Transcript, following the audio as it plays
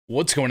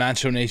What's going on,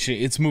 Show Nation?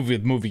 It's Movie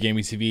with Movie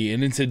Gaming TV,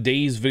 and in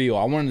today's video,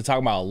 I wanted to talk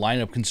about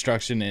lineup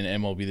construction in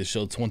MLB The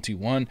Show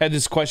 21. I had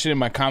this question in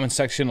my comment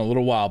section a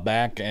little while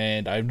back,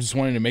 and I just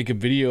wanted to make a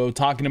video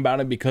talking about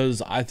it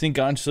because I think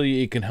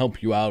honestly it can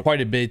help you out quite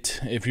a bit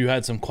if you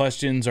had some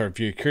questions or if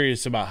you're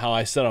curious about how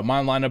I set up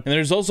my lineup. And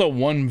there's also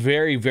one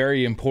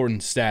very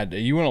important stat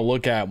that you want to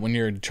look at when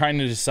you're trying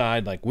to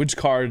decide like which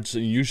cards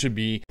you should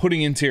be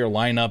putting into your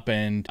lineup,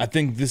 and I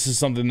think this is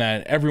something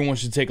that everyone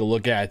should take a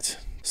look at.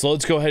 So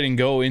let's go ahead and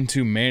go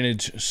into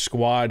manage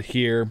squad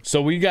here.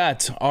 So we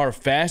got our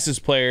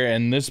fastest player,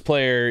 and this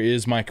player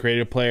is my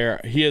creative player.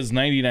 He has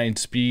 99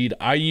 speed.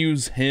 I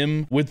use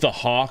him with the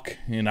Hawk,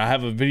 and I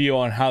have a video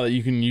on how that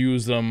you can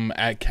use them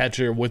at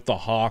catcher with the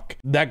Hawk.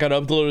 That got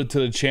uploaded to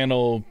the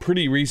channel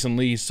pretty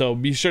recently, so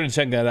be sure to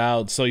check that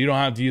out. So you don't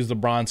have to use the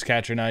bronze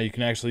catcher now. You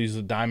can actually use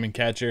the diamond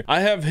catcher.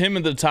 I have him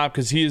at the top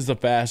because he is the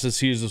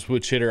fastest. He is the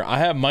switch hitter. I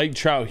have Mike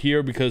Trout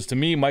here because to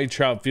me, Mike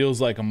Trout feels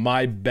like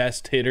my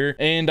best hitter,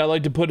 and I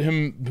like to put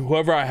him,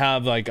 whoever I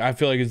have, like I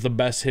feel like is the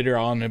best hitter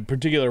on a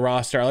particular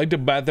roster. I like to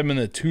bat them in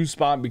the 2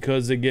 spot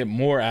because they get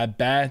more at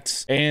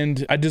bats,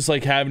 and I just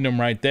like having them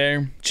right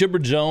there. Chipper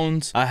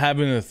Jones I have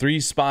in the 3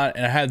 spot,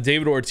 and I have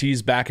David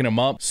Ortiz backing him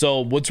up.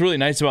 So what's really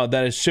nice about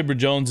that is Chipper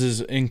Jones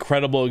is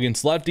incredible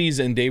against lefties,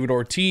 and David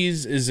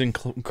Ortiz is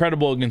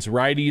incredible against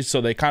righties,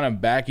 so they kind of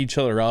back each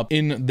other up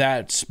in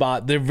that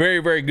spot. They're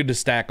very good to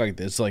stack like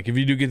this. Like if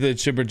you do get the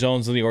Chipper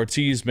Jones and the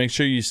Ortiz, make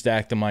sure you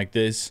stack them like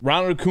this.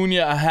 Ronald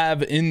Acuna I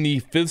have in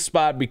the 5th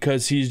spot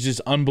because he's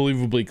just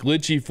unbelievably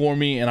glitchy for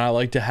me, and I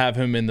like to have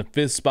him in the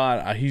 5th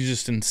spot. He's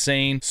just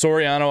insane.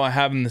 Soriano I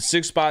have in the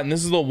 6th spot, and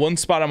this is the 1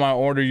 spot on my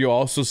order you'll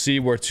also see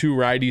where 2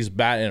 righties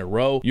bat in a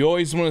row. You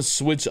always want to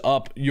switch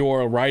up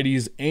your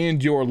righties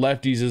and your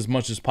lefties as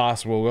much as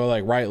possible. Go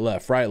like right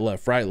left, right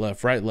left, right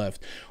left, right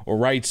left, or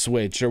right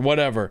switch or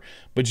whatever.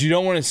 But you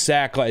don't want to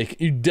stack, like,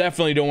 you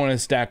definitely don't want to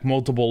stack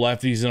multiple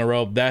lefties in a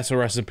row. That's a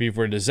recipe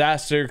for a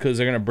disaster because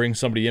they're going to bring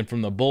somebody in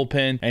from the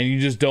bullpen, and you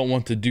just don't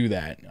want to do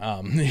that.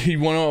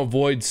 You want to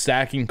avoid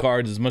stacking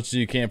cards as much as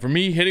you can. For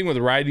me, hitting with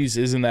righties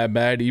isn't that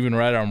bad, even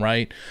right on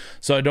right.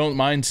 So I don't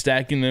mind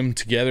stacking them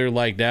together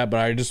like that,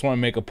 but I just want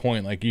to make a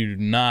point. Like, you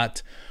do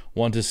not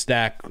want to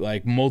stack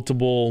like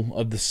multiple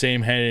of the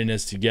same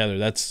handedness together.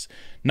 That's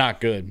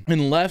not good.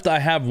 In left, I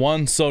have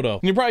Juan Soto.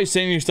 And you're probably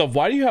saying to yourself,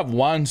 why do you have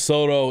Juan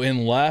Soto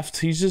in left?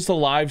 He's just a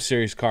live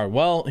series card.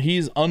 Well,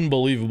 he's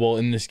unbelievable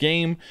in this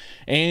game,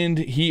 and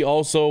he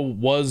also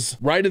was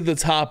right at the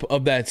top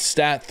of that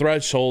stat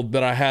threshold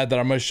that I had that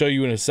I'm going to show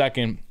you in a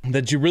second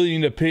that you really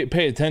need to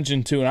pay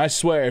attention to. And I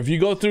swear, if you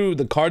go through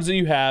the cards that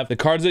you have, the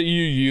cards that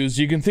you use,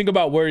 you can think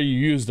about where you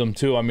use them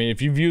too. I mean,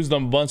 if you've used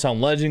them a bunch on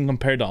Legend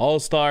compared to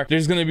All-Star,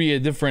 there's going to be a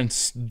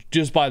difference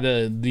just by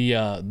the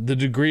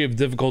degree of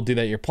difficulty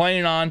that you're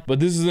playing on. But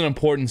this is an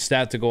important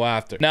stat to go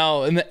after.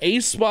 Now in the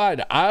 8th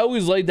spot, I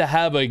always like to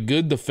have a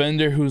good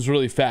defender who's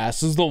really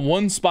fast. This is the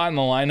 1 spot in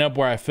the lineup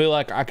where I feel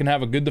like I can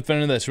have a good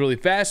defender that's really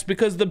fast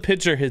because the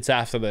pitcher hits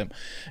after them.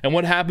 And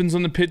what happens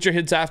when the pitcher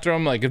hits after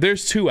them? Like if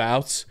there's 2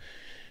 outs,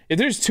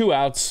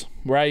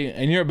 right,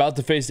 and you're about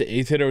to face the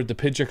 8th hitter with the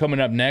pitcher coming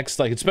up next,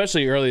 like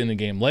especially early in the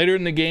game, later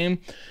in the game,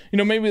 you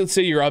know, maybe let's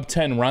say you're up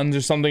 10 runs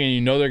or something and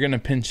you know they're going to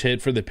pinch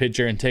hit for the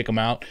pitcher and take them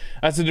out.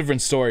 That's a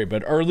different story.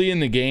 But early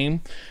in the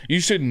game, you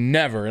should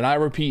never, and I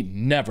repeat,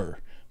 never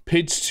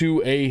pitch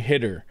to a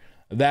hitter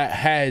that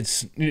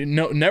has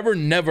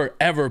never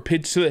ever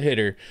pitch to the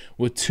hitter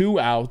with 2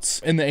 outs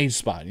in the 8th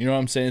spot. You know what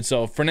I'm saying?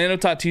 So Fernando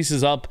Tatis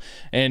is up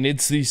and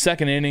it's the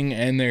 2nd inning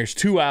and there's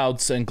 2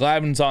 outs and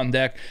Glavin's on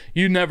deck.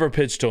 You never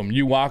pitch to him.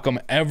 You walk him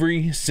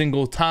every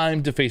single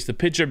time to face the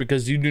pitcher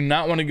because you do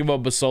not want to give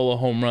up a solo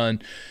home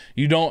run.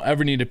 You don't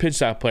ever need to pitch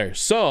that player.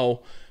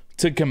 So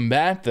to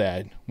combat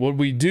that, what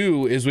we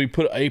do is we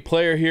put a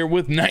player here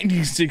with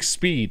 96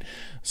 speed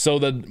so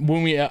that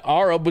when we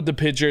are up with the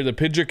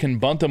pitcher can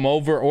bunt them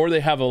over, or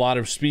they have a lot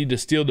of speed to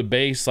steal the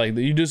base. Like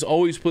you just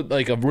always put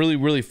like a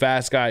really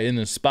fast guy in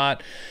the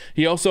spot.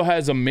 He also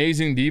has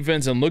amazing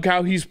defense, and look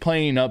how he's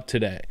playing up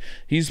today.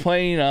 He's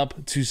playing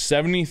up to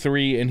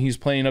 73 and he's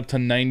playing up to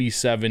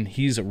 97.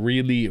 He's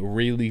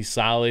really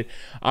solid.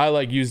 I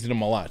like using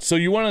him a lot. So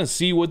you want to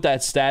see what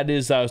that stat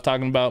is that I was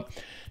talking about.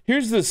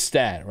 Here's the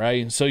stat,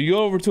 right? So you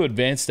go over to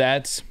advanced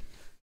stats,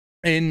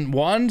 and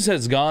Juan's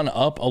has gone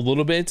up a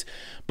little bit,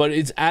 but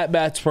it's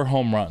at-bats per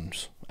home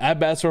runs.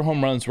 At-bats per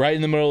home runs right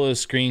in the middle of the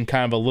screen,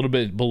 kind of a little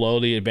bit below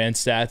the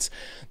advanced stats.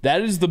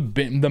 That is the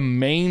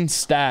main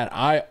stat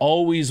I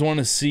always want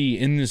to see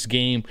in this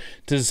game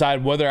to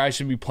decide whether I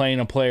should be playing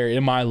a player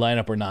in my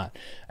lineup or not.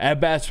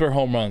 At-bats per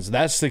home runs,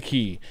 that's the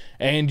key.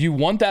 And you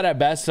want that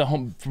at-bats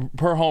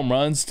per home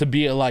runs to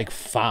be at like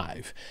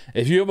 5.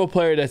 If you have a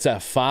player that's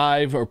at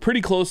 5 or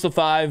pretty close to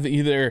 5,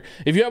 either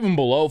if you have them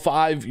below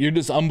 5, you're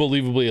just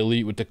unbelievably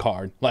elite with the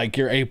card. Like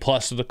you're A+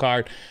 with the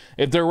card.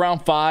 If they're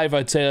around 5,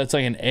 I'd say that's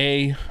like an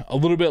A. A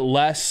little bit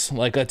less,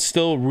 like that's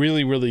still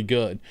really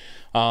good.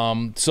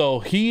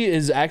 So he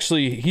is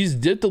actually, he's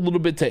dipped a little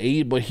bit to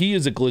 8, but he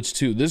is a glitch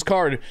too. This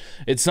card,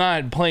 it's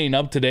not playing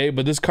up today,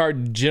 but this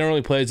card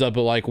generally plays up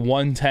at like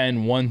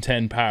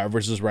 110 power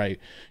versus right.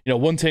 You know,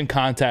 110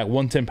 contact,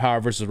 110 power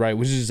versus right,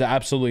 which is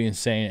absolutely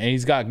insane. And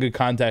he's got good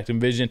contact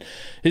and vision.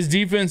 His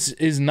defense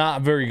is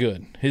not very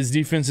good. His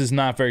defense is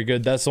not very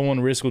good. That's the one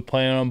risk with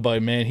playing him,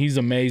 but man, he's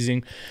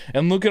amazing.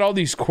 And look at all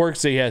these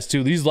quirks that he has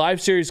too. These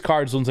live series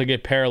cards, once they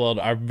get paralleled,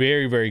 are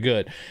very, very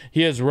good.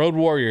 He has Road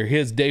Warrior, he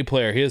has Day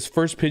Player, he has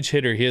First Pitch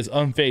Hitter, he has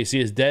Unfaced, he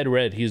has Dead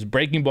Red, he has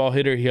Breaking Ball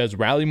Hitter, he has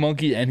Rally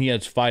Monkey, and he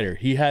has Fighter.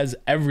 He has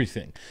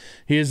everything.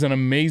 He has an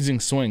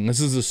amazing swing.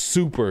 This is a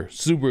super,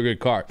 super good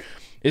card.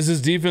 Is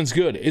his defense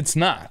good? It's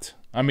not.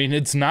 I mean,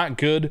 it's not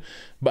good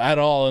at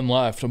all in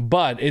left,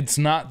 but it's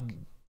not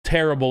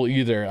terrible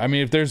either. I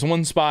mean, if there's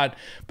one spot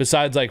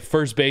besides like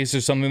first base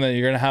or something that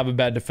you're going to have a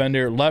bad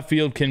defender, left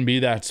field can be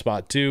that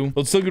spot too.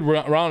 Let's look at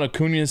Ronald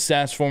Acuna's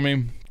stats for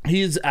me.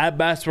 His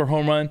at-bats per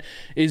home run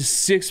is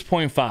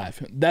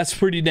 6.5. That's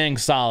pretty dang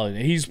solid.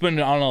 He's been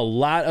on a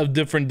lot of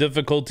different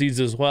difficulties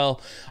as well.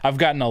 I've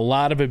gotten a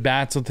lot of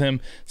at-bats with him.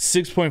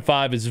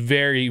 6.5 is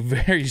very,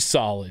 very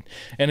solid.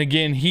 And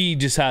again, he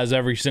just has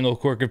every single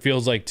quirk, it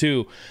feels like,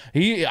 too.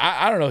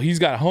 I don't know, he's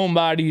got home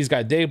body, he's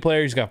got Day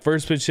Player, he's got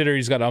First Pitch Hitter,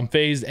 he's got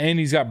Unfazed, and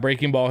he's got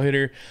Breaking Ball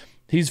Hitter.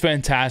 He's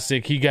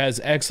fantastic. He has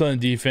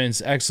excellent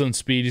defense, excellent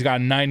speed. He's got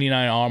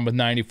 99 arm with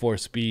 94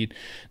 speed,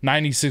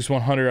 96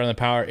 100 on the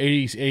power,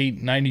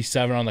 88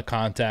 97 on the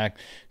contact.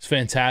 It's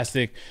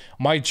fantastic.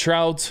 Mike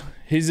Trout,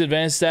 his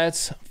advanced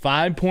stats,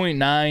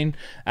 5.9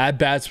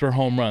 at-bats per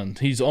home run.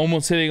 He's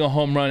almost hitting a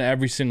home run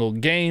every single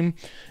game.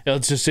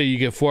 Let's just say you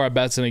get 4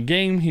 at-bats in a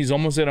game. He's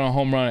almost hitting a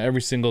home run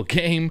every single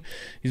game.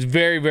 He's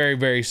very, very,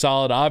 very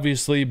solid,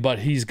 obviously, but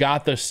he's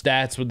got the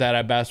stats with that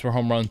at-bats per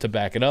home run to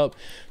back it up.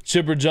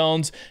 Chipper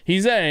Jones,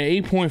 he's at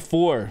an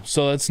 8.4,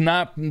 so that's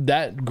not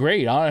that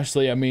great,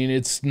 honestly. I mean,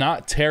 it's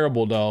not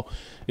terrible, though.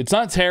 It's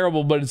not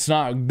terrible, but it's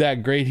not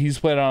that great. He's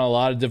played on a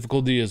lot of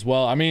difficulty as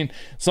well. I mean,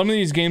 some of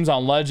these games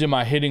on Legend,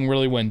 my hitting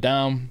really went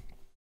down,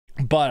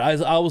 but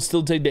I will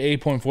still take the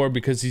 8.4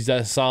 because he's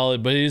that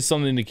solid, but it is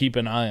something to keep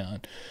an eye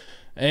on.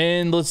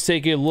 And let's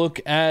take a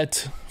look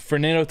at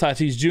Fernando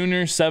Tatis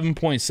Jr.,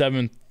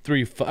 7.73.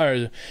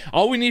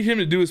 All we need him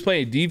to do is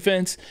play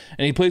defense,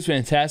 and he plays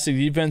fantastic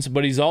defense,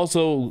 but he's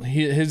also,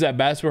 his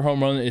at-bats per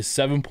home run is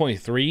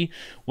 7.3,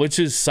 which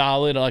is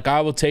solid. Like, I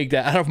will take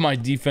that out of my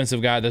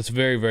defensive guy. That's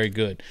very, very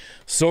good.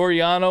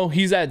 Soriano,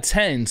 he's at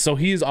 10, so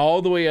he's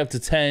all the way up to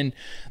 10.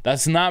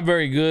 That's not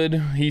very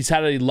good. He's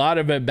had a lot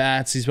of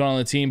at-bats. He's been on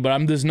the team, but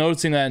I'm just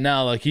noticing that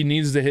now. Like, he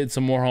needs to hit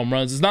some more home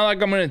runs. It's not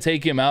like I'm going to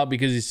take him out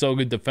because he's so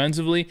good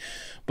defensively,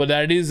 but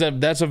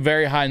that's a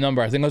very high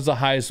number. I think that's the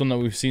highest one that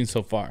we've seen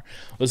so far.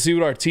 Let's see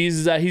what Ortiz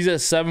is at. He's at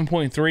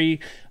 7.3.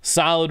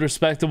 Solid,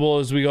 respectable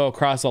as we go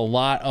across a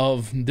lot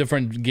of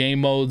different game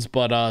modes,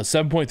 but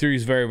 7.3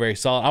 is very, very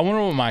solid. I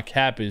wonder what my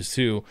cap is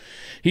too.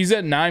 He's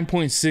at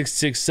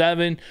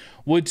 9.667,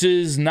 which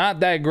is not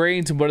that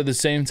great, but at the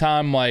same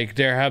time, like,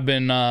 there have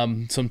been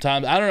some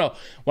times, I don't know,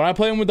 when I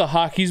play him with the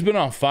Hawk, he's been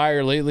on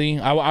fire lately.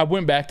 I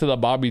went back to the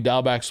Bobby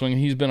Dalbec swing,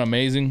 and he's been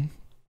amazing.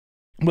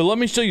 But let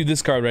me show you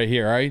this card right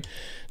here, all right?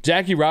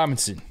 Jackie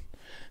Robinson,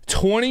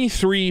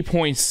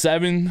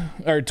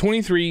 23.7 or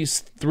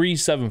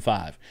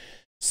 23.375.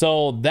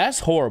 So that's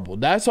horrible.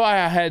 That's why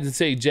I had to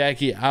take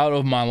Jackie out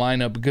of my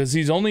lineup, because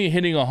he's only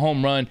hitting a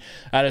home run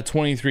at a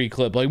 23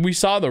 clip. Like, we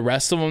saw the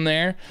rest of them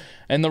there,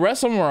 and the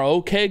rest of them are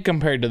okay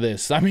compared to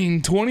this. I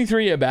mean,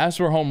 23 at-bats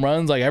for home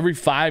runs, like every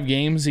 5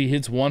 games he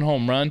hits 1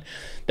 home run.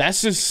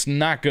 That's just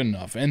not good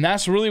enough, and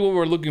that's really what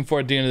we're looking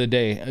for at the end of the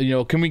day. You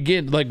know, can we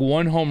get like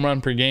 1 home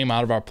run per game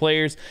out of our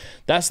players?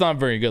 That's not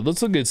very good.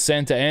 Let's look at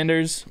Santa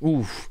Anders.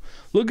 Oof.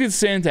 Look at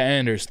Santa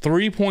Anders,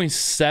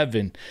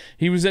 3.7.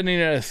 He was ending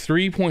at a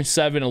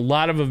 3.7. A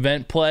lot of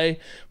event play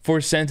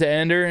for Santa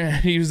Ander.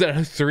 He was at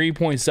a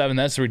 3.7.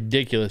 That's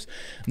ridiculous.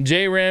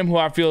 J-Ram, who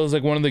I feel is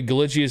like one of the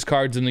glitchiest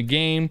cards in the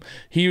game,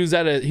 he's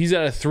at a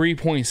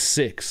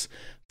 3.6.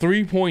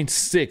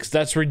 3.6.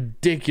 That's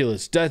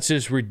ridiculous. That's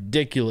just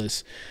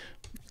ridiculous.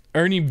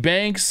 Ernie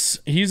Banks,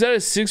 he's at a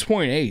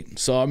 6.8.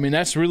 So, I mean,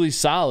 that's really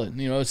solid.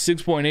 You know,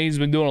 6.8. He's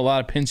been doing a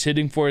lot of pinch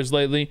hitting for us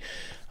lately.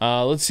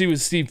 Let's see what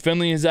Steve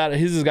Finley is at.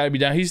 His has got to be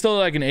down. He's still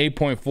like an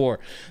 8.4.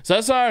 So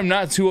that's why I'm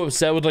not too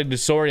upset with like the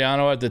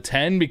Soriano at the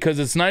 10, because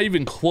it's not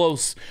even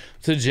close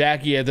to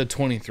Jackie at the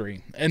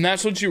 23. And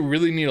that's what you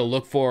really need to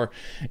look for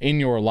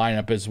in your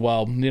lineup as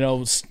well. You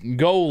know,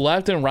 go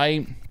left and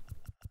right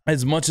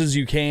as much as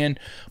you can.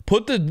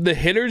 Put the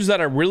hitters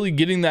that are really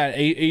getting that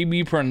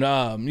AB per,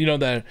 you know,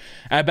 that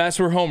at bats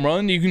per home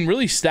run, you can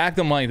really stack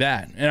them like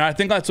that. And I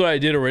think that's what I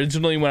did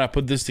originally when I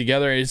put this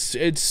together.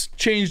 It's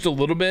changed a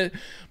little bit,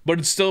 but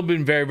it's still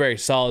been very, very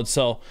solid.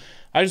 So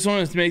I just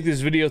wanted to make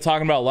this video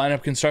talking about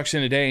lineup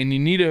construction today, and you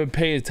need to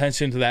pay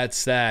attention to that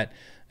stat.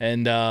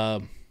 And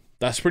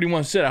that's pretty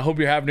much it. I hope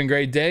you're having a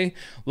great day.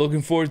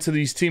 Looking forward to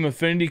these Team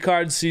Affinity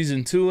cards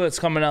Season 2 that's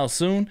coming out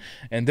soon.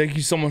 And thank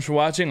you so much for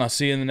watching. I'll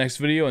see you in the next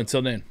video.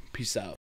 Until then, peace out.